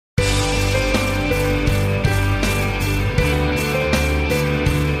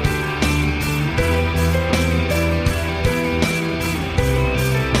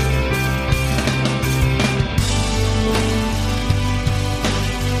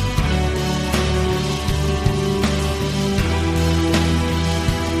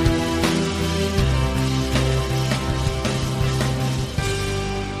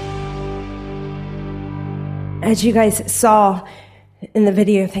as you guys saw in the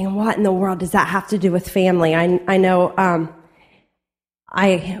video, thinking, what in the world does that have to do with family? I know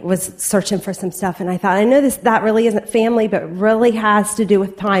I was searching for some stuff, and I thought, I know that really isn't family, but really has to do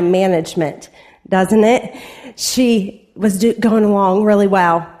with time management, doesn't it? She was going along really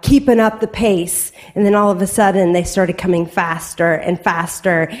well, keeping up the pace, and then all of a sudden they started coming faster and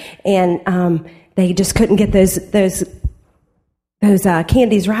faster, and they just couldn't get those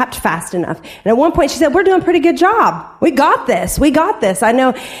candies wrapped fast enough. And at one point she said, we're doing a pretty good job. We got this. I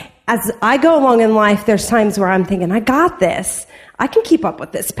know as I go along in life, there's times where I'm thinking, I got this. I can keep up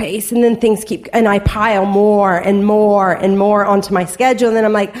with this pace. And then and I pile more and more and more onto my schedule. And then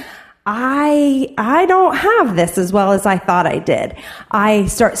I'm like, I don't have this as well as I thought I did. I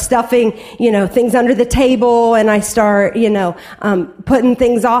start stuffing, things under the table, and I start, putting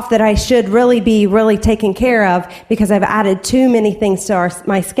things off that I should be taking care of because I've added too many things to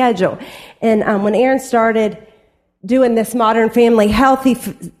my schedule. And when Aaron started doing this Modern Family, Healthy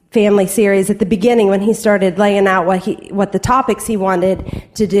Family series at the beginning, when he started laying out what the topics he wanted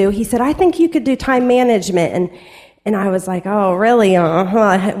to do, he said, I think you could do time management. And I was like, oh, really? You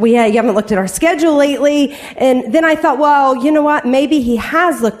haven't looked at our schedule lately. And then I thought, well, you know what? Maybe he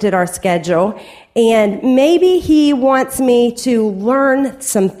has looked at our schedule, and maybe he wants me to learn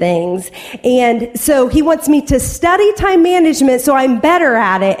some things. And so he wants me to study time management so I'm better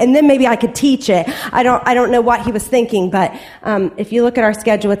at it, and then maybe I could teach it. I don't know what he was thinking, but if you look at our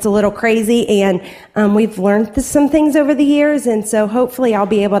schedule, it's a little crazy, and we've learned some things over the years, and so hopefully I'll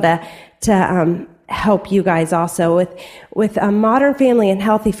be able to help you guys also with a Modern Family and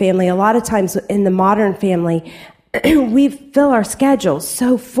Healthy Family. A lot of times in the Modern Family, we fill our schedules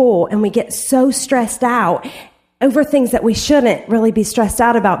so full, and we get so stressed out over things that we shouldn't really be stressed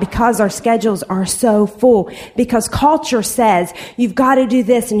out about because our schedules are so full, because culture says you've got to do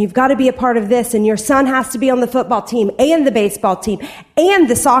this and you've got to be a part of this, and your son has to be on the football team and the baseball team and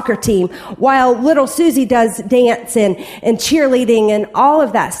the soccer team, while little Susie does dance and cheerleading and all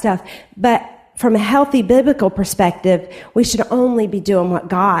of that stuff. But from a healthy biblical perspective, we should only be doing what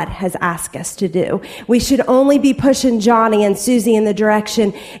God has asked us to do. We should only be pushing Johnny and Susie in the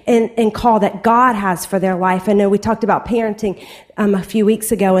direction and call that God has for their life. I know we talked about parenting a few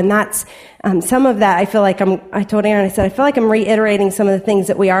weeks ago, and that's some of that. I feel like I told Aaron, I said, I feel like I'm reiterating some of the things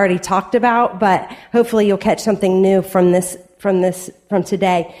that we already talked about, but hopefully you'll catch something new from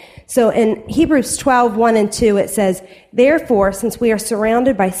today. So in Hebrews 12, 1 and 2, it says, therefore, since we are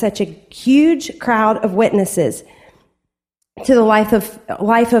surrounded by such a huge crowd of witnesses to the life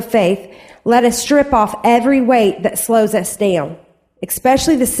of faith, let us strip off every weight that slows us down,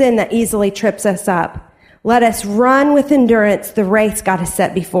 especially the sin that easily trips us up. Let us run with endurance the race God has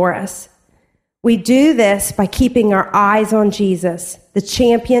set before us. We do this by keeping our eyes on Jesus, the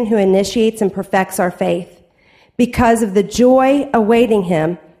champion who initiates and perfects our faith. Because of the joy awaiting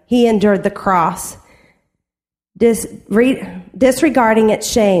him, he endured the cross, disregarding its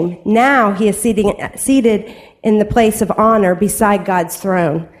shame. Now he is seated in the place of honor beside God's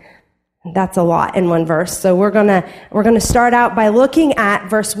throne. That's a lot in one verse. So we're gonna start out by looking at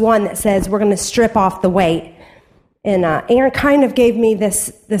verse 1 that says we're gonna strip off the weight. And Aaron kind of gave me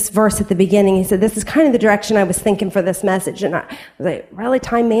this verse at the beginning. He said, this is kind of the direction I was thinking for this message. And I was like, really,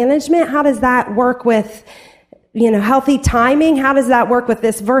 time management? How does that work with healthy timing? How does that work with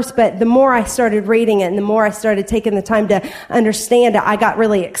this verse? But the more I started reading it and the more I started taking the time to understand it, I got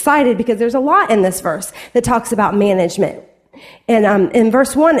really excited because there's a lot in this verse that talks about management. And in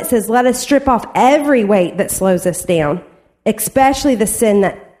verse 1, it says, let us strip off every weight that slows us down, especially the sin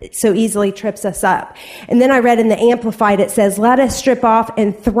that so easily trips us up. And then I read in the Amplified, it says, let us strip off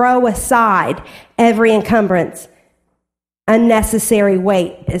and throw aside every encumbrance, unnecessary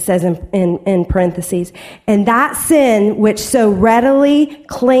weight, it says in parentheses, and that sin which so readily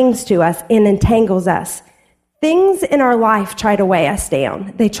clings to us and entangles us. Things in our life try to weigh us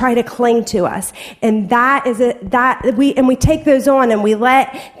down. They try to cling to us, and we take those on, and we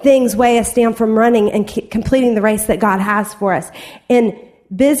let things weigh us down from running and completing the race that God has for us. And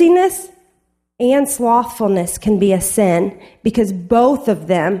busyness and slothfulness can be a sin because both of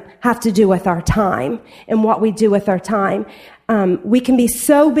them have to do with our time and what we do with our time. We can be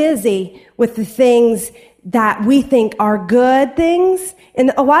so busy with the things that we think are good things.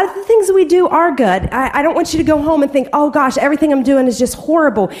 And a lot of the things we do are good. I don't want you to go home and think, oh gosh, everything I'm doing is just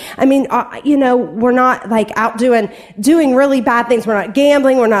horrible. I mean, we're not like out doing really bad things. We're not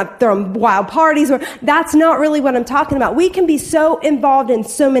gambling. We're not throwing wild parties. That's not really what I'm talking about. We can be so involved in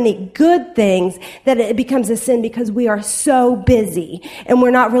so many good things that it becomes a sin because we are so busy and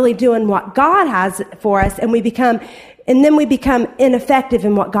we're not really doing what God has for us, and then we become ineffective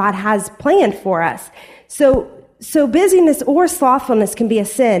in what God has planned for us. So So busyness or slothfulness can be a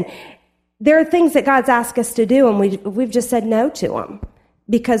sin. There are things that God's asked us to do, and we've just said no to them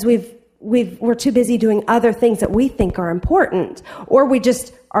because we're too busy doing other things that we think are important, or we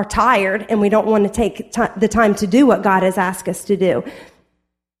just are tired and we don't want to take the time to do what God has asked us to do.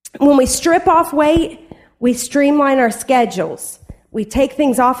 When we strip off weight, we streamline our schedules. We take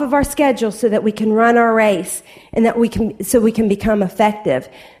things off of our schedule so that we can run our race and that we can become effective.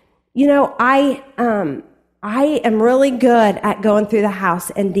 You know, I am really good at going through the house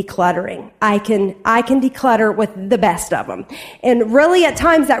and decluttering. I can declutter with the best of them. And really at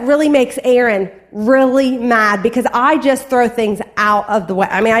times that really makes Aaron really mad because I just throw things out of the way.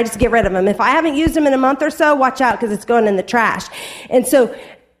 I mean, I just get rid of them. If I haven't used them in a month or so, watch out because it's going in the trash. And so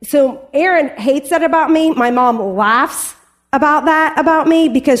Aaron hates that about me. My mom laughs about that about me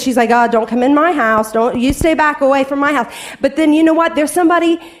because she's like, oh, don't come in my house. You stay back away from my house. But then you know what? There's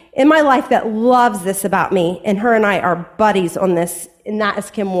somebody in my life that loves this about me, and her and I are buddies on this, and that is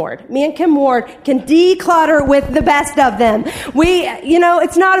Kim Ward. Me and Kim Ward can declutter with the best of them.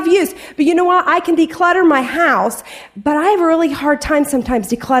 It's not of use. But you know what? I can declutter my house, but I have a really hard time sometimes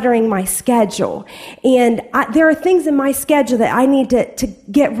decluttering my schedule. And there are things in my schedule that I need to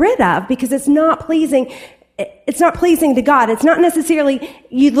get rid of because it's not pleasing. It's not pleasing to God. It's not necessarily,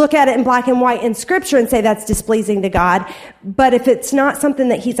 you look at it in black and white in Scripture and say that's displeasing to God. But if it's not something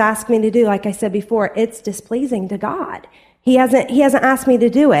that He's asked me to do, like I said before, it's displeasing to God. He hasn't asked me to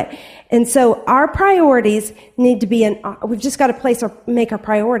do it. And so our priorities need to be we've just got to make our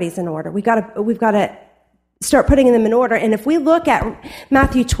priorities in order. We've got to start putting them in order. And if we look at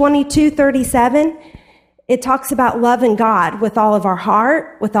Matthew 22:37, it talks about loving God with all of our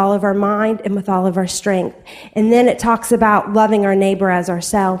heart, with all of our mind, and with all of our strength. And then it talks about loving our neighbor as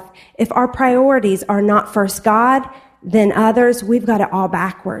ourselves. If our priorities are not first God, then others, we've got it all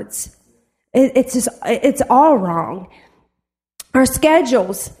backwards. It's all wrong. Our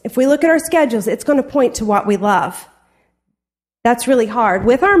schedules, if we look at our schedules, it's going to point to what we love. That's really hard.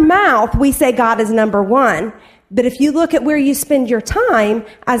 With our mouth, we say God is number one. But if you look at where you spend your time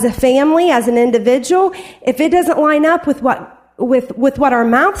as a family, as an individual, if it doesn't line up with what our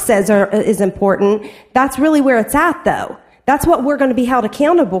mouth says is important, that's really where it's at, though. That's what we're going to be held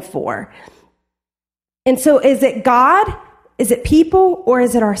accountable for. And so is it God, is it people, or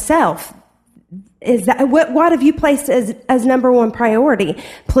is it ourselves? Is that what have you placed as number one priority?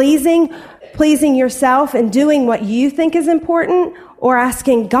 Pleasing yourself and doing what you think is important, or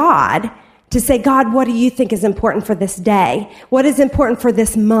asking God to say, God, what do you think is important for this day? What is important for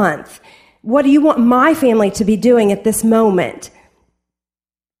this month? What do you want my family to be doing at this moment?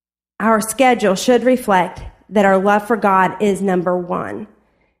 Our schedule should reflect that our love for God is number one.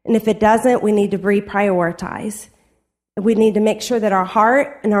 And if it doesn't, we need to reprioritize. We need to make sure that our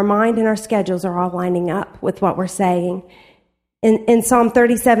heart and our mind and our schedules are all lining up with what we're saying. In Psalm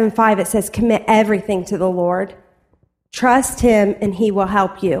 37:5, it says, commit everything to the Lord. Trust Him and He will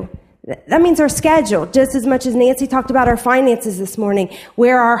help you. That means our schedule, just as much as Nancy talked about our finances this morning,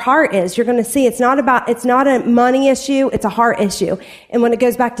 where our heart is. You're going to see it's not a money issue, it's a heart issue. And when it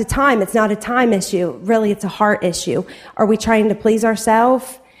goes back to time, it's not a time issue. Really, it's a heart issue. Are we trying to please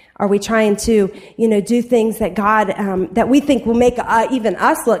ourselves? Are we trying to, do things that God, that we think will make even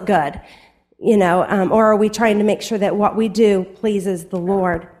us look good? Or are we trying to make sure that what we do pleases the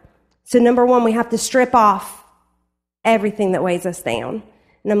Lord? So number one, we have to strip off everything that weighs us down.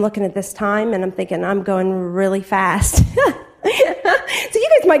 And I'm looking at this time and I'm thinking, I'm going really fast. So you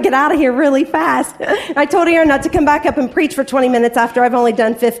guys might get out of here really fast. I told Aaron not to come back up and preach for 20 minutes after I've only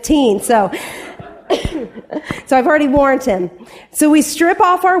done 15. So I've already warned him. So we strip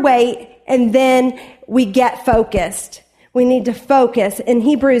off our weight and then we get focused. We need to focus. In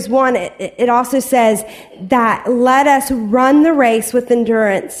Hebrews 1, it also says that let us run the race with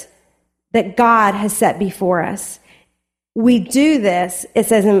endurance that God has set before us. We do this, it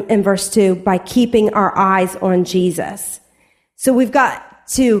says in verse 2, by keeping our eyes on Jesus. So we've got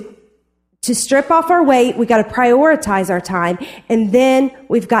to strip off our weight, we've got to prioritize our time, and then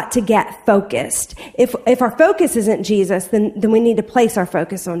we've got to get focused. If our focus isn't Jesus, then we need to place our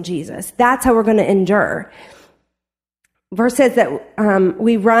focus on Jesus. That's how we're going to endure. Verse says that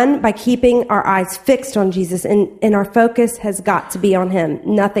we run by keeping our eyes fixed on Jesus, and our focus has got to be on Him,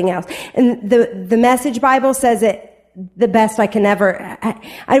 nothing else. And the Message Bible says it the best I can ever.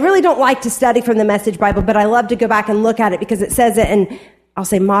 I really don't like to study from the Message Bible, but I love to go back and look at it because it says it in, I'll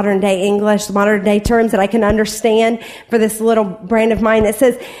say, modern day English, modern day terms that I can understand for this little brain of mine. It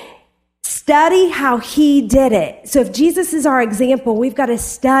says, study how He did it. So if Jesus is our example, we've got to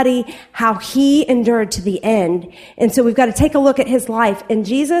study how He endured to the end. And so we've got to take a look at His life. And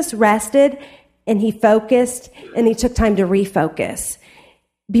Jesus rested and he focused, and he took time to refocus.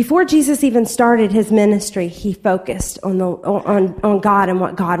 Before Jesus even started his ministry, he focused on God and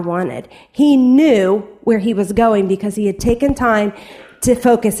what God wanted. He knew where he was going because he had taken time to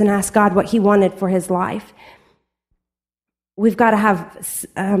focus and ask God what he wanted for his life. We've got to have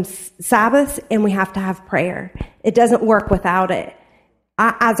Sabbaths, and we have to have prayer. It doesn't work without it.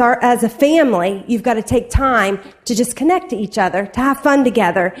 As a family, you've got to take time to just connect to each other, to have fun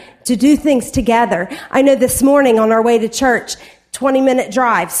together, to do things together. I know this morning on our way to church, 20-minute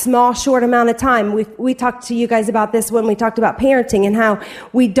drive, small, short amount of time. We talked to you guys about this when we talked about parenting and how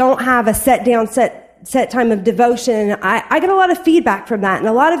we don't have a set time of devotion. And I get a lot of feedback from that. And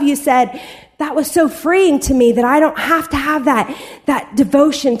a lot of you said, that was so freeing to me that I don't have to have that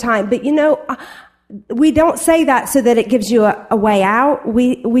devotion time. But we don't say that so that it gives you a way out.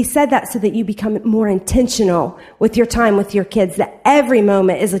 We said that so that you become more intentional with your time with your kids, that every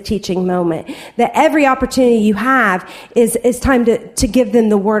moment is a teaching moment, that every opportunity you have is time to give them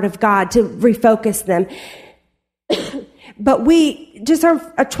the Word of God, to refocus them. But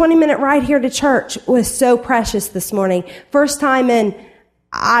our 20-minute ride here to church was so precious this morning. First time in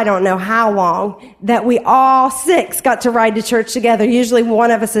I don't know how long that we all 6 got to ride to church together. Usually one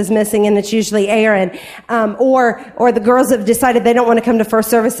of us is missing, and it's usually Aaron. Or the girls have decided they don't want to come to first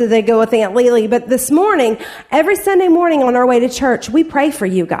service, so they go with Aunt Lily. But this morning, every Sunday morning on our way to church, we pray for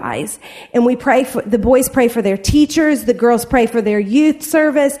you guys. And the boys pray for their teachers. The girls pray for their youth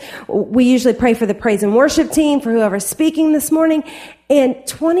service. We usually pray for the praise and worship team, for whoever's speaking this morning. And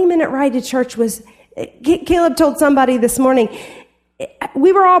 20-minute ride to church Caleb told somebody this morning,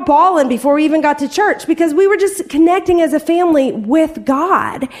 we were all bawling before we even got to church because we were just connecting as a family with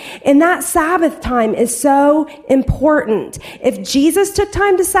God. And that Sabbath time is so important. If Jesus took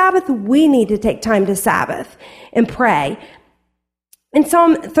time to Sabbath, we need to take time to Sabbath and pray. In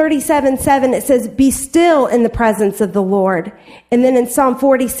Psalm 37:7, it says, be still in the presence of the Lord. And then in Psalm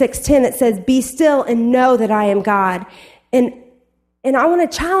 46:10, it says, be still and know that I am God. And I want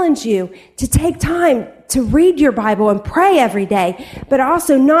to challenge you to take time to read your Bible and pray every day, but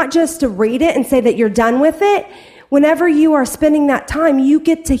also not just to read it and say that you're done with it. Whenever you are spending that time, you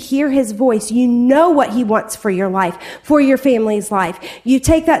get to hear his voice. You know what he wants for your life, for your family's life. You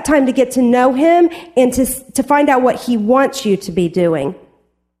take that time to get to know him and to find out what he wants you to be doing.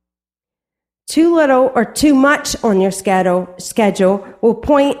 Too little or too much on your schedule will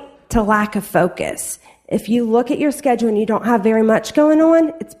point to lack of focus. If you look at your schedule and you don't have very much going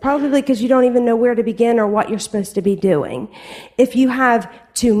on, it's probably because you don't even know where to begin or what you're supposed to be doing. If you have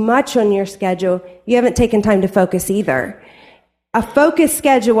too much on your schedule, you haven't taken time to focus either. A focused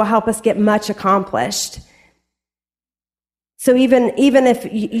schedule will help us get much accomplished. So even if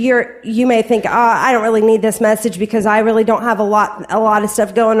you may think, I don't really need this message because I really don't have a lot of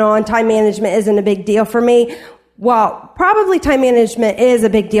stuff going on. Time management isn't a big deal for me. Well, probably time management is a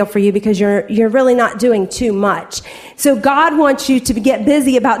big deal for you because you're really not doing too much. So God wants you to get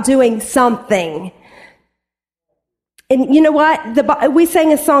busy about doing something. And you know what? We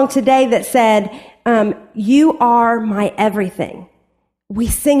sang a song today that said, you are my everything. We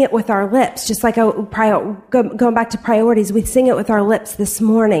sing it with our lips, just like going back to priorities, we sing it with our lips this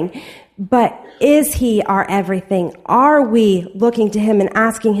morning. But is he our everything? Are we looking to him and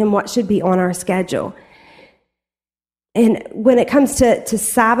asking him what should be on our schedule? And when it comes to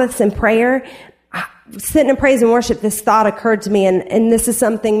Sabbaths and prayer, sitting in praise and worship, this thought occurred to me, and this is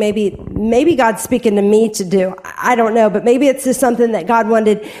something maybe God's speaking to me to do. I don't know, but maybe it's just something that God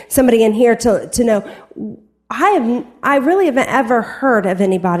wanted somebody in here to know. I really haven't ever heard of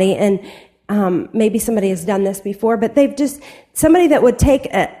anybody, and maybe somebody has done this before, but somebody that would take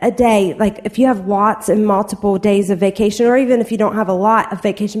a day, like if you have lots and multiple days of vacation, or even if you don't have a lot of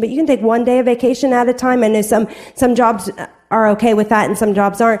vacation, but you can take one day of vacation at a time. I know some jobs are okay with that and some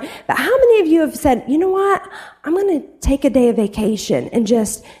jobs aren't. But how many of you have said, you know what, I'm going to take a day of vacation and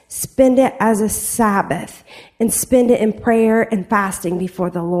just spend it as a Sabbath and spend it in prayer and fasting before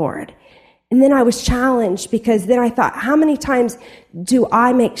the Lord? And then I was challenged because then I thought, how many times do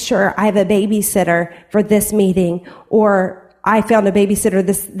I make sure I have a babysitter for this meeting? Or I found a babysitter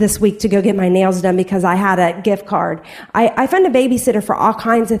this week to go get my nails done because I had a gift card. I found a babysitter for all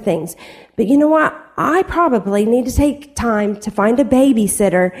kinds of things. But you know what? I probably need to take time to find a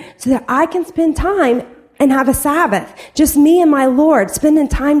babysitter so that I can spend time and have a Sabbath, just me and my Lord spending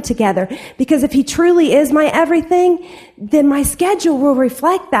time together. Because if he truly is my everything, then my schedule will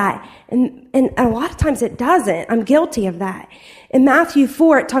reflect that. And a lot of times it doesn't. I'm guilty of that. In Matthew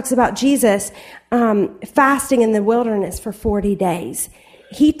 4, it talks about Jesus fasting in the wilderness for 40 days.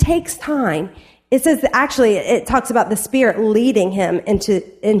 He takes time. It says that actually it talks about the Spirit leading him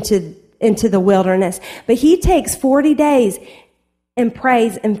into into the wilderness. But he takes 40 days and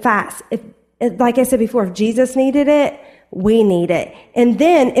prays and fasts. Like I said before, if Jesus needed it, we need it. And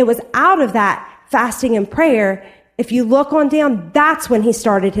then it was out of that fasting and prayer, if you look on down, that's when he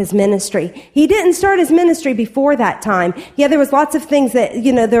started his ministry. He didn't start his ministry before that time. Yeah, there was lots of things that,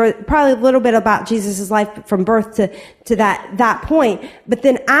 there were probably a little bit about Jesus' life from birth to that point. But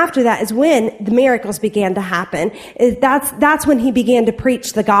then after that is when the miracles began to happen. That's when he began to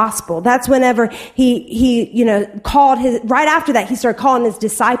preach the gospel. That's whenever he called right after that, he started calling his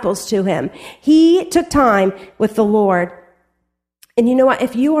disciples to him. He took time with the Lord. And you know what?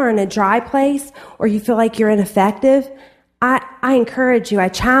 If you are in a dry place or you feel like you're ineffective, I encourage you, I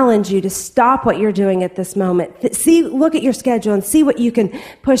challenge you to stop what you're doing at this moment. Look at your schedule and see what you can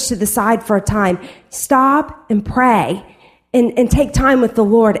push to the side for a time. Stop and pray and take time with the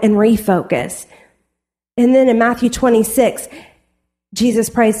Lord and refocus. And then in Matthew 26, Jesus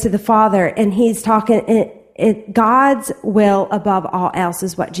prays to the Father and he's talking, God's will above all else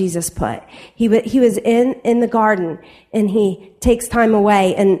is what Jesus put. He was in the garden and he takes time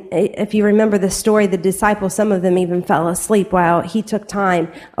away. And if you remember the story, the disciples, some of them even fell asleep while he took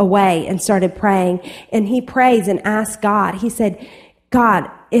time away and started praying. And he prays and asks God. He said,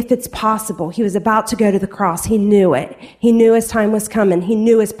 God, if it's possible, he was about to go to the cross. He knew it. He knew his time was coming. He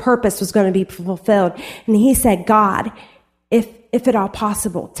knew his purpose was going to be fulfilled. And he said, God, if at all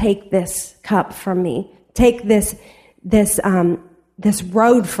possible, take this cup from me. Take this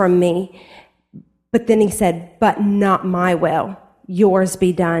road from me. But then he said, but not my will, yours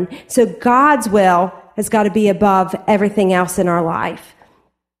be done. So God's will has got to be above everything else in our life.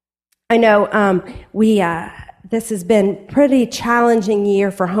 I know this has been a pretty challenging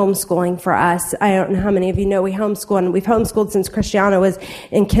year for homeschooling for us. I don't know how many of you know we homeschool, and we've homeschooled since Christiana was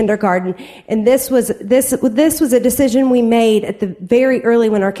in kindergarten. And this was a decision we made at the very early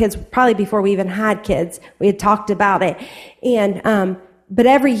when our kids, probably before we even had kids, we had talked about it. And but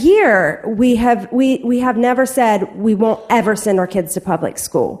every year we have never said we won't ever send our kids to public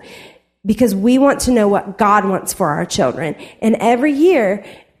school because we want to know what God wants for our children. And every year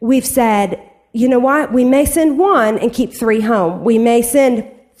we've said, you know what? We may send one and keep 3 home. We may send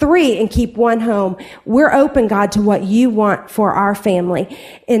 3 and keep 1 home. We're open, God, to what you want for our family.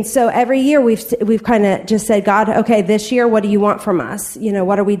 And so every year we've kind of just said, God, okay, this year, what do you want from us?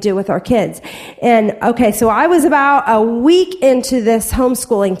 What do we do with our kids? And okay, so I was about a week into this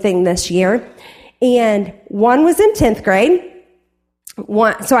homeschooling thing this year, and one was in 10th grade.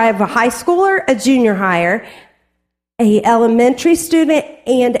 So I have a high schooler, a junior higher, a elementary student,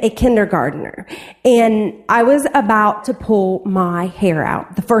 and a kindergartner. And I was about to pull my hair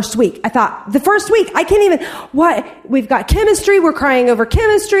out the first week. I thought, I can't even, we've got chemistry, we're crying over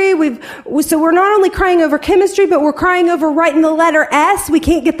chemistry, so we're not only crying over chemistry, but we're crying over writing the letter S. We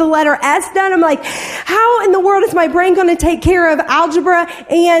can't get the letter S done. I'm like, how in the world is my brain going to take care of algebra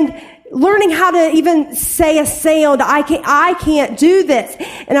and learning how to even say a sound? I can't do this.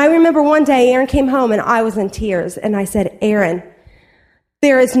 And I remember one day Aaron came home and I was in tears and I said, Aaron,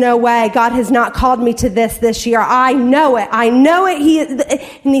 there is no way. God has not called me to this year. I know it. And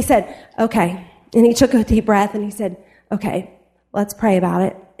he said, okay. And he took a deep breath and he said, okay, let's pray about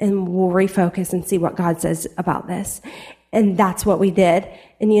it and we'll refocus and see what God says about this. And that's what we did.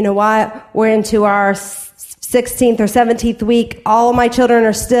 And you know what? We're into our 16th or 17th week. All of my children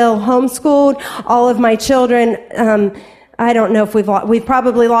are still homeschooled. All of my children, I don't know if we've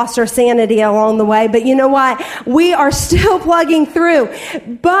probably lost our sanity along the way, but you know what? We are still plugging through.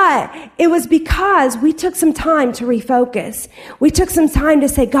 But it was because we took some time to refocus. We took some time to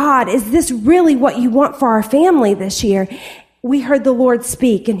say, God, is this really what you want for our family this year? We heard the Lord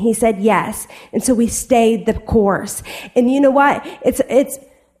speak and he said yes. And so we stayed the course. And you know what?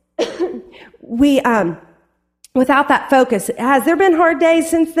 Without that focus, has there been hard days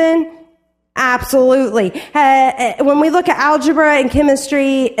since then? Absolutely. When we look at algebra and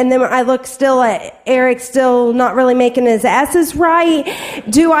chemistry, and then I look still at Eric still not really making his S's right,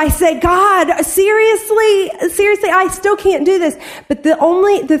 do I say, God, seriously, I still can't do this? But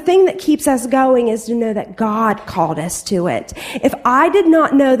the thing that keeps us going is to know that God called us to it. If I did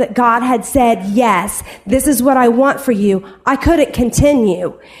not know that God had said, yes, this is what I want for you, I couldn't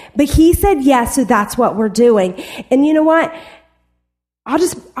continue. But he said yes, so that's what we're doing. And you know what? I'll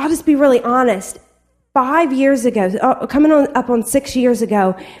just be really honest. 5 years ago, coming up on 6 years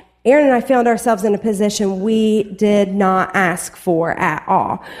ago, Aaron and I found ourselves in a position we did not ask for at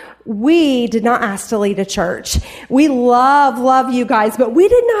all. we did not ask to lead a church. We love you guys, but we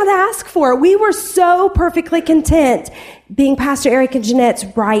did not ask for it. We were so perfectly content being Pastor Eric and Jeanette's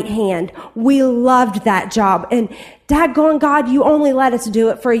right hand. We loved that job. And daggone God, you only let us do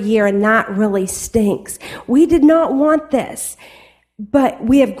it for a year, and that really stinks. We did not want this. But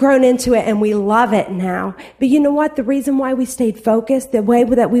we have grown into it and we love it now. But you know what? The reason why we stayed focused, the way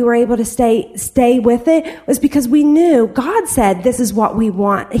that we were able to stay with it, was because we knew God said this is what we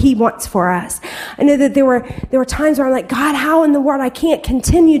want. He wants for us. I know that there were times where I'm like, God, how in the world I can't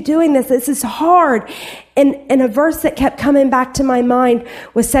continue doing this? This is hard. And a verse that kept coming back to my mind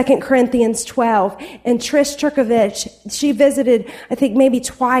was 2 Corinthians 12. And Trish Turkovich, she visited, I think maybe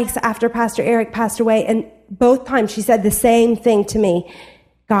twice after Pastor Eric passed away, and both times she said the same thing to me.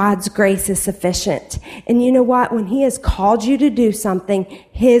 God's grace is sufficient. And you know what? When He has called you to do something,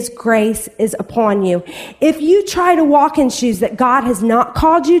 His grace is upon you. If you try to walk in shoes that God has not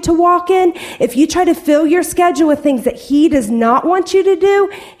called you to walk in, if you try to fill your schedule with things that He does not want you to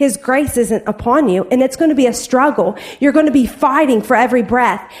do, His grace isn't upon you. And it's going to be a struggle. You're going to be fighting for every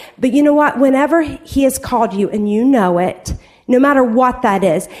breath. But you know what? Whenever He has called you and you know it, no matter what that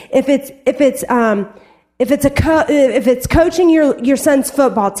is, if it's coaching your son's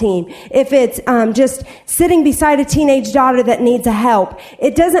football team, if it's just sitting beside a teenage daughter that needs a help,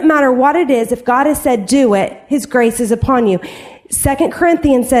 it doesn't matter what it is. If God has said do it, His grace is upon you. 2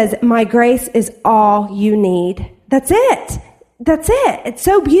 Corinthians says, my grace is all you need. That's it. That's it. It's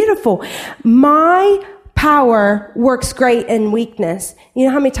so beautiful. My power works great in weakness. You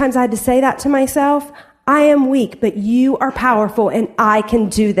know how many times I had to say that to myself? I am weak, but you are powerful and I can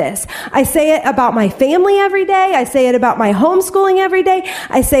do this. I say it about my family every day. I say it about my homeschooling every day.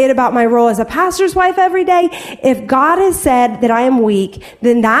 I say it about my role as a pastor's wife every day. If God has said that I am weak,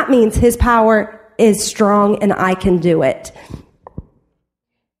 then that means His power is strong and I can do it.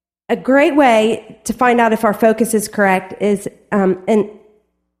 A great way to find out if our focus is correct is, and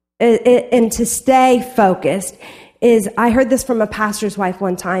to stay focused is, I heard this from a pastor's wife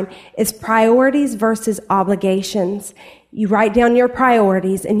one time, is priorities versus obligations. You write down your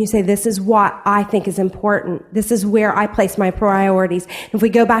priorities and you say, this is what I think is important. This is where I place my priorities. If we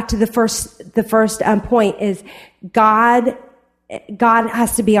go back to the first point is God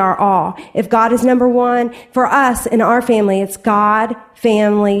has to be our all. If God is number one, for us in our family, it's God,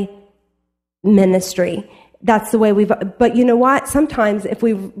 family, ministry. That's the way but you know what? Sometimes if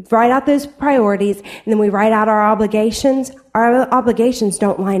we write out those priorities and then we write out our obligations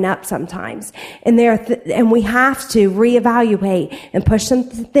don't line up sometimes. And and we have to reevaluate and push some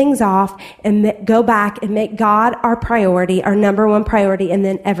things off and go back and make God our priority, our number one priority, and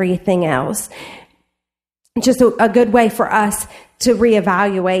then everything else. Just a good way for us to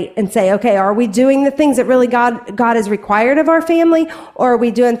reevaluate and say, okay, are we doing the things that really God has required of our family, or are we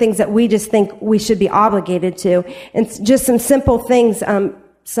doing things that we just think we should be obligated to? And just some simple things,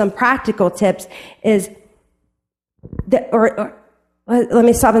 some practical tips is that, or let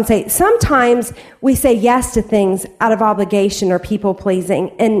me stop and say, sometimes we say yes to things out of obligation or people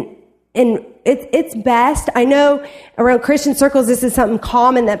pleasing, and it's best. I know around Christian circles, this is something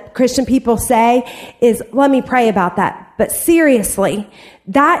common that Christian people say is, let me pray about that. But seriously,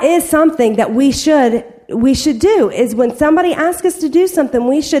 that is something that we should do, is when somebody asks us to do something,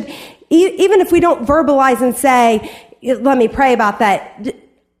 we should, even if we don't verbalize and say, let me pray about that,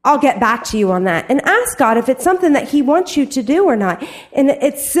 I'll get back to you on that. And ask God if it's something that He wants you to do or not. And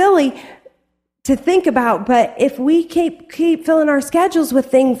it's silly to think about, but if we keep filling our schedules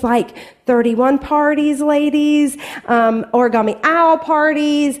with things like 31 parties, ladies, origami owl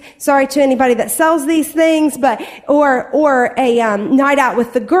parties, sorry to anybody that sells these things, but or a night out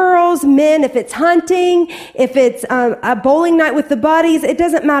with the girls, men, if it's hunting, if it's a bowling night with the buddies, it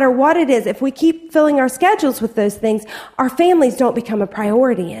doesn't matter what it is. If we keep filling our schedules with those things, our families don't become a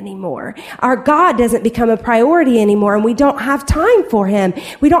priority anymore. Our God doesn't become a priority anymore, and we don't have time for Him.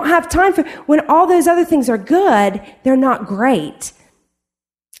 We don't have time for, when all those other things are good, they're not great.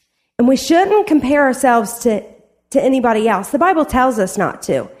 And we shouldn't compare ourselves to anybody else. The Bible tells us not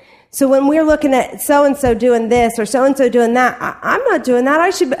to. So when we're looking at so-and-so doing this or so-and-so doing that, I'm not doing that.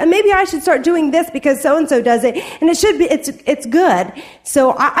 Maybe I should start doing this because so-and-so does it. And it's good.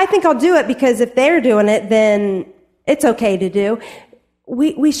 So I think I'll do it because if they're doing it, then it's okay to do.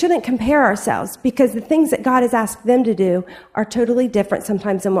 We shouldn't compare ourselves, because the things that God has asked them to do are totally different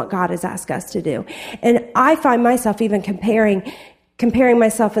sometimes than what God has asked us to do. And I find myself even comparing comparing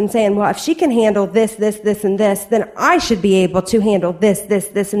myself and saying, well, if she can handle this, this, this, and this, then I should be able to handle this, this,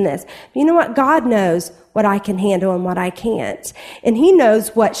 this, and this. But you know what? God knows what I can handle and what I can't. And he knows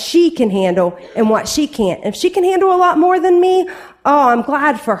what she can handle and what she can't. If she can handle a lot more than me, oh, I'm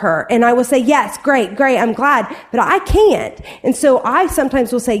glad for her. And I will say, yes, great, I'm glad, but I can't. And so I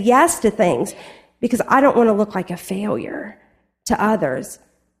sometimes will say yes to things because I don't want to look like a failure to others.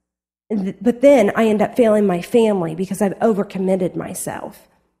 But then I end up failing my family because I've overcommitted myself.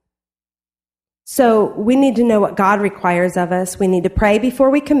 So we need to know what God requires of us. We need to pray before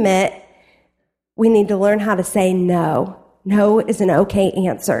we commit. We need to learn how to say no. No is an okay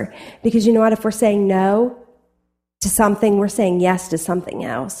answer. Because you know what? If we're saying no to something, we're saying yes to something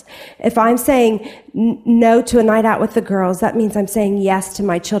else. If I'm saying no to a night out with the girls, that means I'm saying yes to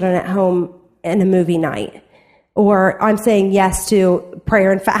my children at home and a movie night. Or I'm saying yes to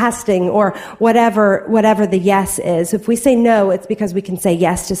prayer and fasting, or whatever the yes is. If we say no, it's because we can say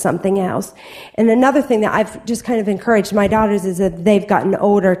yes to something else. And another thing that I've just kind of encouraged my daughters is that they've gotten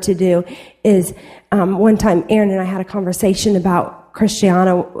older to do is, one time Aaron and I had a conversation about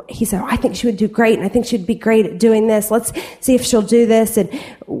Christiana. He said, I think she would do great, and I think she'd be great at doing this. Let's see if she'll do this.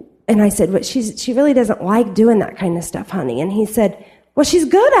 And I said, but she really doesn't like doing that kind of stuff, honey. And he said, well, she's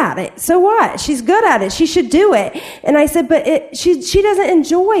good at it. So what? She's good at it. She should do it. And I said, but she doesn't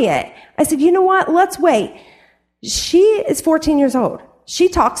enjoy it. I said, you know what? Let's wait. She is 14 years old. She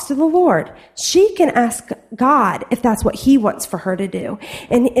talks to the Lord. She can ask God if that's what he wants for her to do.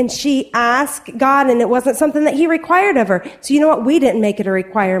 And she asked God, and it wasn't something that he required of her. So you know what? We didn't make it a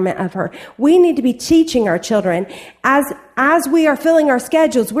requirement of her. We need to be teaching our children. As we are filling our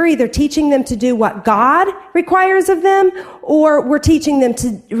schedules, we're either teaching them to do what God requires of them, or we're teaching them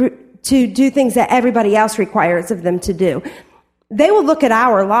to do things that everybody else requires of them to do. They will look at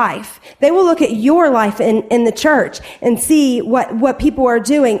our life. They will look at your life in the church and see what people are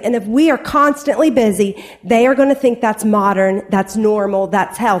doing. And if we are constantly busy, they are going to think that's modern, that's normal,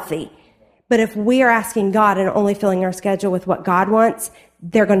 that's healthy. But if we are asking God and only filling our schedule with what God wants,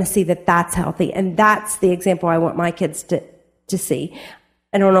 they're going to see that that's healthy. And that's the example I want my kids to see.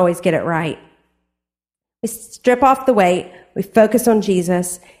 I don't always get it right. We strip off the weight. We focus on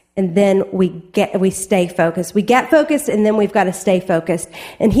Jesus. And then we stay focused. We get focused, and then we've got to stay focused.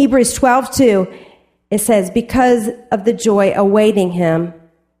 In Hebrews 12:2, it says, because of the joy awaiting him,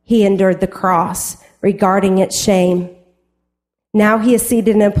 he endured the cross, regarding its shame. Now he is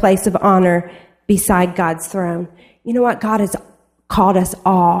seated in a place of honor beside God's throne. You know what? God has called us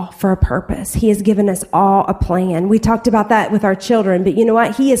all for a purpose. He has given us all a plan. We talked about that with our children, but you know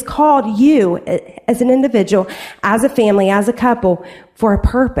what? He has called you as an individual, as a family, as a couple, for a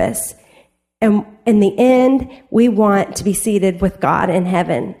purpose. And in the end, we want to be seated with God in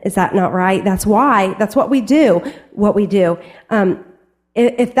heaven. Is that not right? That's what we do.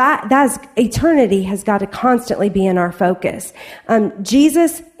 If that's eternity has got to constantly be in our focus.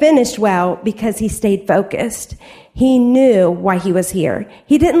 Jesus finished well because he stayed focused. He knew why he was here.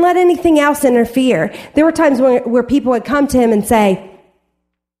 He didn't let anything else interfere. There were times where people would come to him and say,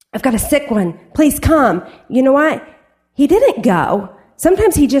 I've got a sick one. Please come. You know what? He didn't go.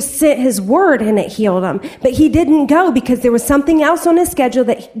 Sometimes he just sent his word and it healed him. But he didn't go because there was something else on his schedule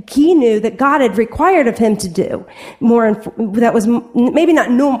that he knew that God had required of him to do. That was maybe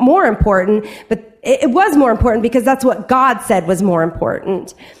not more important, but it was more important because that's what God said was more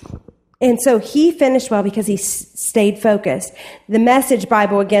important. And so he finished well because he stayed focused. The Message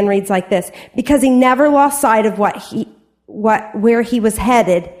Bible again reads like this: because he never lost sight of where he was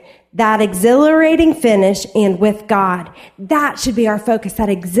headed, that exhilarating finish and with God. That should be our focus, that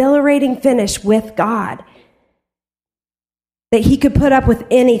exhilarating finish with God. That he could put up with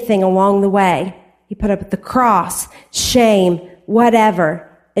anything along the way. He put up with the cross, shame, whatever.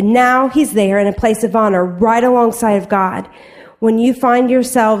 And now he's there in a place of honor right alongside of God. When you find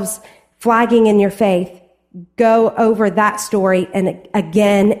yourselves flagging in your faith, go over that story and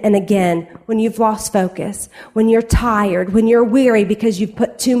again and again. When you've lost focus, when you're tired, when you're weary because you've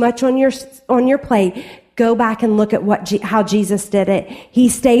put too much on your plate, go back and look at how Jesus did it. He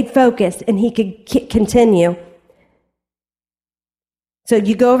stayed focused and he could continue. So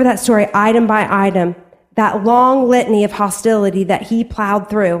you go over that story item by item, that long litany of hostility that he plowed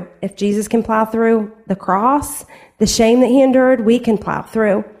through. If Jesus can plow through the cross, the shame that he endured, we can plow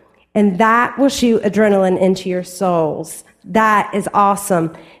through. And that will shoot adrenaline into your souls. That is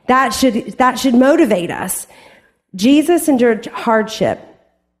awesome. That should motivate us. Jesus endured hardship.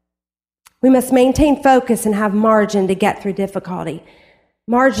 We must maintain focus and have margin to get through difficulty.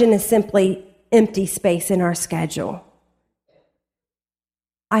 Margin is simply empty space in our schedule.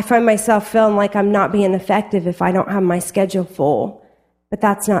 I find myself feeling like I'm not being effective if I don't have my schedule full. but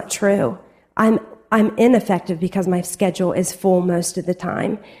that's not true. I'm ineffective because my schedule is full most of the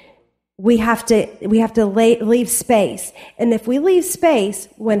time. We have to leave space. And if we leave space,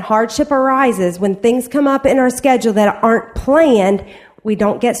 when hardship arises, when things come up in our schedule that aren't planned, we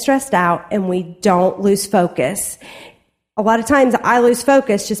don't get stressed out and we don't lose focus. A lot of times I lose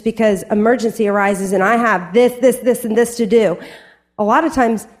focus just because emergency arises and I have this, and this to do. A lot of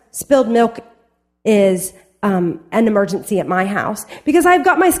times spilled milk is an emergency at my house because I've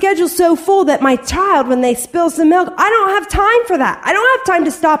got my schedule so full that my child, when they spill some milk, I don't have time for that. I don't have time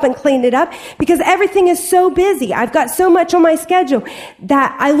to stop and clean it up because everything is so busy. I've got so much on my schedule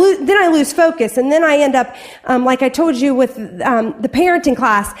that I lose focus. And then I end up, like I told you with the parenting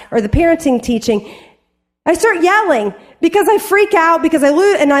class or the parenting teaching, I start yelling because I freak out, because I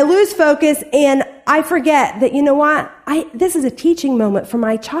lose focus, and I forget that, you know what? This is a teaching moment for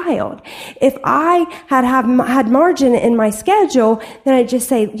my child. If I had margin in my schedule, then I'd just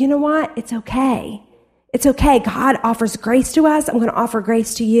say, you know what? It's okay. It's okay. God offers grace to us. I'm going to offer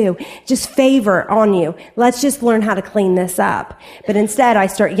grace to you. Just favor on you. Let's just learn how to clean this up. But instead, I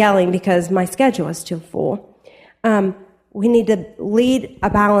start yelling because my schedule is too full. We need to lead a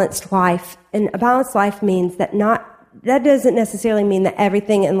balanced life. And a balanced life means that doesn't necessarily mean that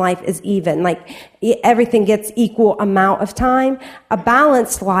everything in life is even, like everything gets equal amount of time. A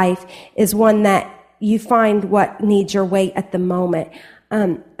balanced life is one that you find what needs your weight at the moment.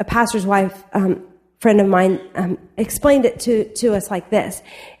 A pastor's wife, friend of mine, explained it to us like this.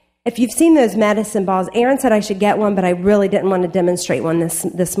 If you've seen those medicine balls, Aaron said I should get one, but I really didn't want to demonstrate one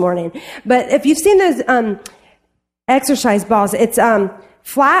this morning. But if you've seen those exercise balls, it's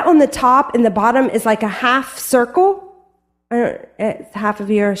flat on the top and the bottom is like a half circle. Half of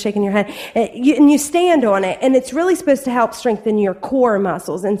you are shaking your head. And you stand on it, and it's really supposed to help strengthen your core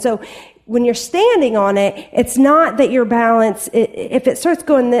muscles. And so when you're standing on it, it's not that your balance, if it starts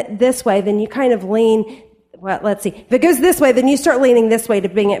going this way, then you kind of lean. Well, let's see. If it goes this way, then you start leaning this way to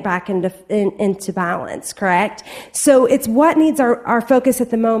bring it back into balance, correct? So it's what needs our focus at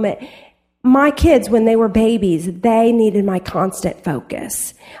the moment. My kids, when they were babies, they needed my constant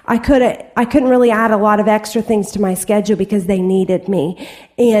focus. I couldn't really add a lot of extra things to my schedule because they needed me.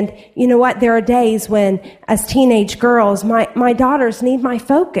 And you know what? There are days when, as teenage girls, my daughters need my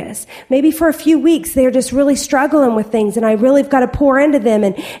focus. Maybe for a few weeks, they're just really struggling with things, and I really have got to pour into them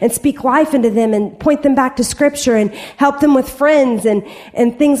and speak life into them and point them back to Scripture and help them with friends and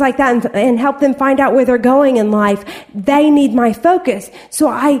things like that and help them find out where they're going in life. They need my focus. So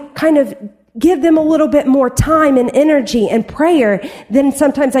I kind of give them a little bit more time and energy and prayer than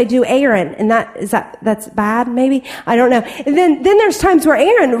sometimes I do Aaron. And that's bad, maybe? I don't know. And then there's times where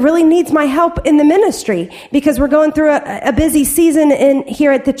Aaron really needs my help in the ministry because we're going through a busy season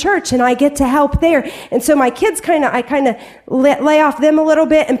here at the church, and I get to help there. And so my kids I kind of lay off them a little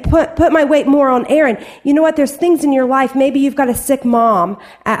bit and put my weight more on Aaron. You know what? There's things in your life. Maybe you've got a sick mom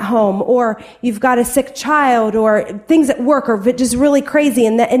at home, or you've got a sick child, or things at work are just really crazy,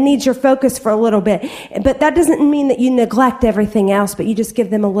 and that it needs your focus for a little bit. But that doesn't mean that you neglect everything else, but you just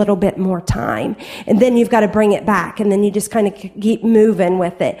give them a little bit more time. And then you've got to bring it back, and then you just kind of keep moving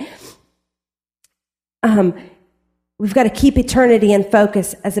with it. We've got to keep eternity in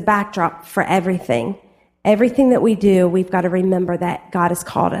focus as a backdrop for everything. Everything that we do, we've got to remember that God has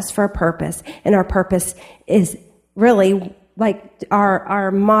called us for a purpose, and our purpose is really like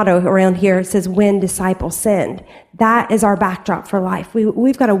our motto around here says, win, disciple, send. That is our backdrop for life.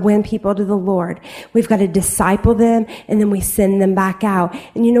 We've got to win people to the Lord. We've got to disciple them, and then we send them back out.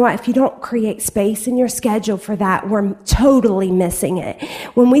 And you know what? If you don't create space in your schedule for that, we're totally missing it.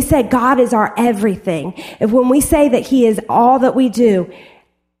 When we say God is our everything, when we say that He is all that we do,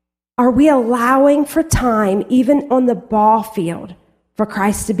 are we allowing for time, even on the ball field, for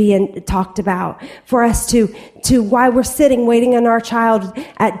Christ to be talked about, for us to while we're sitting waiting on our child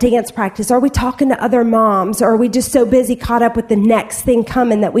at dance practice? Are we talking to other moms, or are we just so busy caught up with the next thing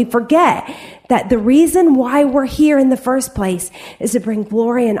coming that we forget that the reason why we're here in the first place is to bring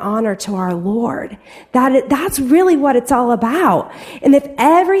glory and honor to our Lord? That's really what it's all about. And if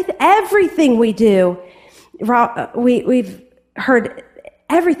everything we do, we've heard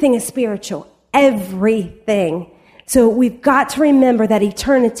everything is spiritual, everything. So we've got to remember that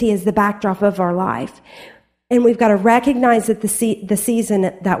eternity is the backdrop of our life. And we've got to recognize that the season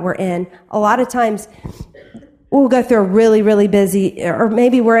that we're in, a lot of times we'll go through a really, really busy, or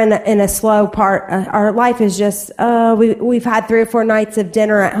maybe we're in a slow part. Our life is just, we've had 3 or 4 nights of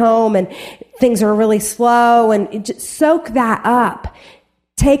dinner at home, and things are really slow, and just soak that up.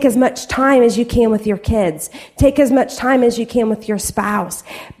 Take as much time as you can with your kids. Take as much time as you can with your spouse.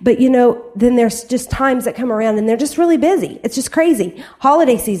 But then there's just times that come around and they're just really busy. It's just crazy.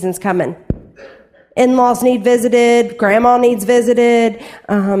 Holiday season's coming. In-laws need visited, grandma needs visited,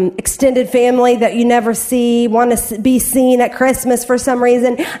 extended family that you never see, want to be seen at Christmas for some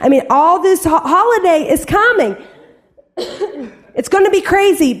reason. I mean, all this holiday is coming. It's going to be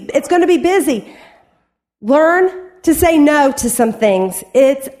crazy. It's going to be busy. Learn to say no to some things.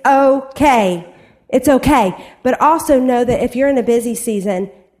 It's okay. It's okay. But also know that if you're in a busy season,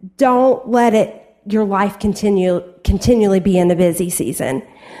 don't let your life continually be in a busy season.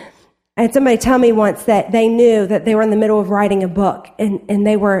 I had somebody tell me once that they knew that they were in the middle of writing a book and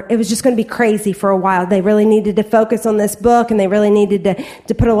it was just going to be crazy for a while. They really needed to focus on this book and they really needed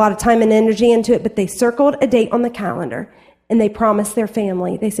to put a lot of time and energy into it, but they circled a date on the calendar and they promised their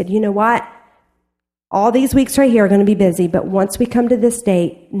family. They said, you know what? All these weeks right here are going to be busy, but once we come to this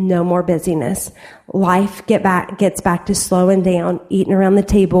date, no more busyness. Life gets back to slowing down, eating around the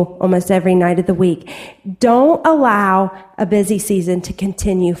table almost every night of the week. Don't allow a busy season to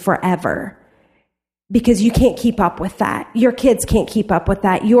continue forever because you can't keep up with that. Your kids can't keep up with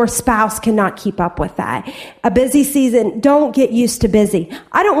that. Your spouse cannot keep up with that. A busy season, don't get used to busy.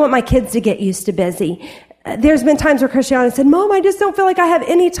 I don't want my kids to get used to busy. There's been times where Christiana said, Mom, I just don't feel like I have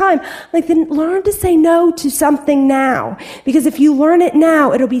any time. Like, then learn to say no to something now. Because if you learn it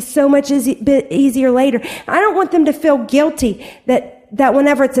now, it'll be so much easier later. I don't want them to feel guilty that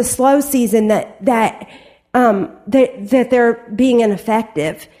whenever it's a slow season that they're being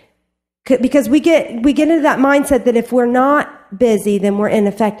ineffective. Because we get into that mindset that if we're not busy, then we're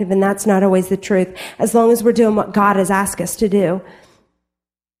ineffective. And that's not always the truth. As long as we're doing what God has asked us to do.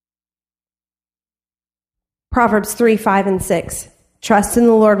 Proverbs 3:5-6. Trust in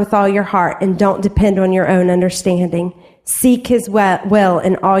the Lord with all your heart and don't depend on your own understanding. Seek his will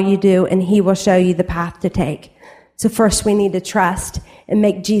in all you do and he will show you the path to take. So first we need to trust and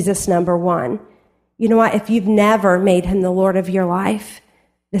make Jesus number one. You know what? If you've never made him the Lord of your life,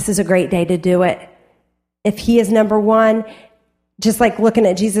 this is a great day to do it. If he is number one, just like looking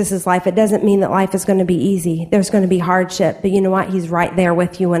at Jesus' life, it doesn't mean that life is going to be easy. There's going to be hardship, but you know what? He's right there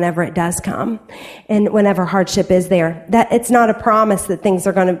with you whenever it does come. And whenever hardship is there, that it's not a promise that things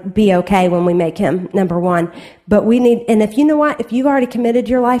are going to be okay when we make him number one. But and if you know what? If you've already committed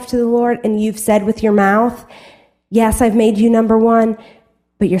your life to the Lord and you've said with your mouth, yes, I've made you number one,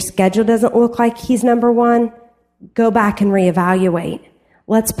 but your schedule doesn't look like he's number one, go back and reevaluate.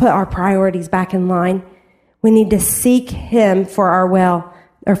 Let's put our priorities back in line. We need to seek him for our will,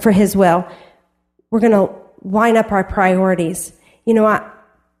 or for his will. We're going to line up our priorities. You know what?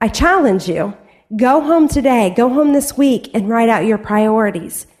 I challenge you. Go home today, go home this week and write out your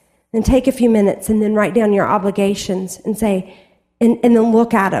priorities. And take a few minutes and then write down your obligations and say, and then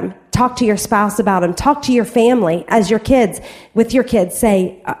look at them. Talk to your spouse about them. Talk to your family as your kids, with your kids.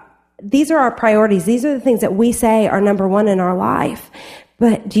 Say, these are our priorities. These are the things that we say are number one in our life.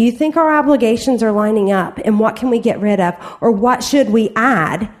 But do you think our obligations are lining up? And what can we get rid of? Or what should we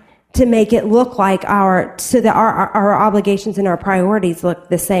add to make it look like so that our obligations and our priorities look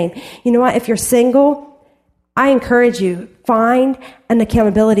the same? You know what? If you're single, I encourage you, find an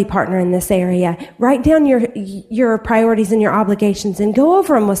accountability partner in this area. Write down your priorities and your obligations and go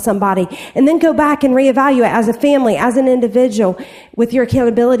over them with somebody. And then go back and reevaluate as a family, as an individual, with your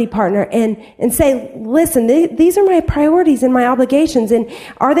accountability partner and say, listen, these are my priorities and my obligations. And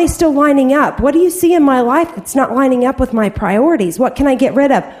are they still lining up? What do you see in my life that's not lining up with my priorities? What can I get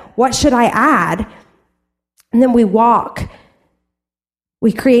rid of? What should I add? And then we walk.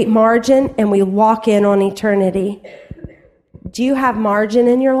 We create margin and we walk in on eternity. Do you have margin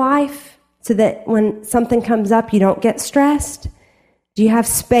in your life so that when something comes up, you don't get stressed? Do you have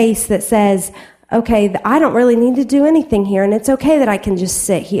space that says, okay, I don't really need to do anything here and it's okay that I can just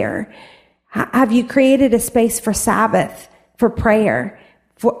sit here? Have you created a space for Sabbath, for prayer,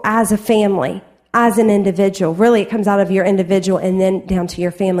 as a family, as an individual? Really, it comes out of your individual and then down to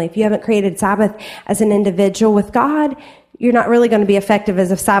your family. If you haven't created Sabbath as an individual with God, you're not really going to be effective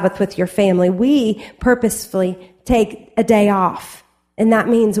as a Sabbath with your family. We purposefully take a day off, and that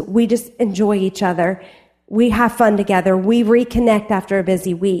means we just enjoy each other. We have fun together. We reconnect after a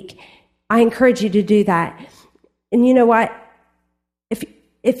busy week. I encourage you to do that. And you know what?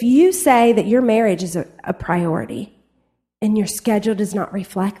 If you say that your marriage is a priority and your schedule does not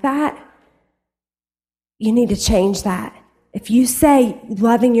reflect that, you need to change that. If you say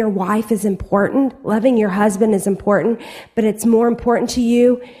loving your wife is important, loving your husband is important, but it's more important to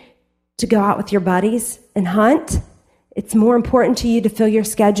you to go out with your buddies and hunt, it's more important to you to fill your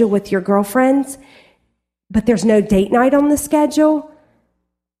schedule with your girlfriends, but there's no date night on the schedule,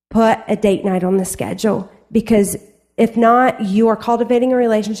 Put a date night on the schedule, because if not, you are cultivating a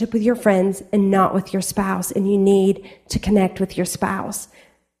relationship with your friends and not with your spouse, and you need to connect with your spouse.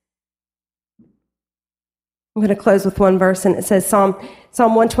 I'm going to close with one verse, and it says Psalm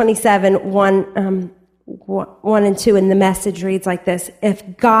 127, 1 and 2 in the Message reads like this: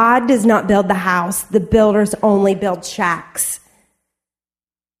 if God does not build the house, the builders only build shacks.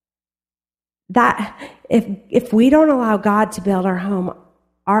 That if we don't allow God to build our home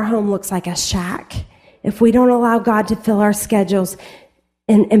looks like a shack. If we don't allow God to fill our schedules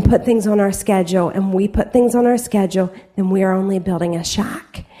and put things on our schedule, and we put things on our schedule, then we are only building a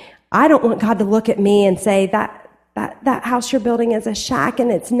shack. I don't want God to look at me and say, that house you're building is a shack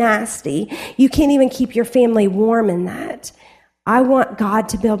and it's nasty. You can't even keep your family warm in that. I want God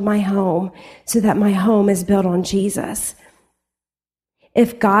to build my home so that my home is built on Jesus.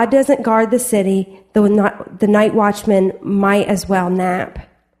 If God doesn't guard the city, the night watchman might as well nap.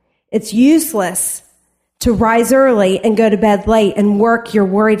 It's useless to rise early and go to bed late and work your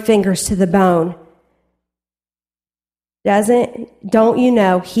worried fingers to the bone. Don't you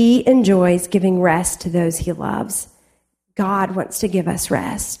know He enjoys giving rest to those He loves? God wants to give us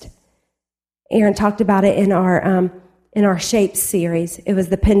rest. Aaron talked about it in our Shapes series. It was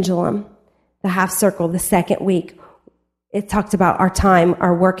the pendulum, the half circle, the second week. It talked about our time,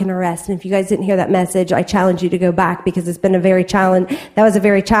 our work, and our rest. And if you guys didn't hear that message, I challenge you to go back, because it's been that was a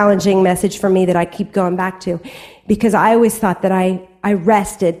very challenging message for me that I keep going back to, because I always thought that I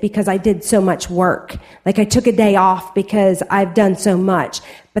rested because I did so much work. Like I took a day off because I've done so much,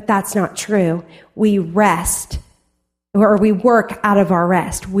 but that's not true. We rest, or we work out of our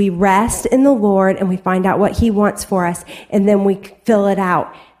rest. We rest in the Lord and we find out what He wants for us, and then we fill it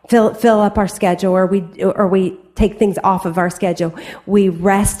out, fill up our schedule, or we take things off of our schedule. We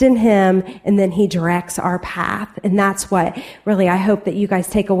rest in Him, and then He directs our path. And that's what really I hope that you guys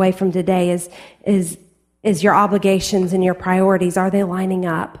take away from today is your obligations and your priorities. Are they lining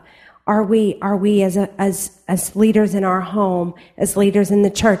up? Are we as leaders in our home, as leaders in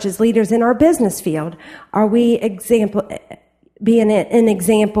the church, as leaders in our business field, are we being an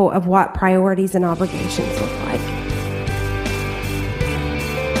example of what priorities and obligations look like?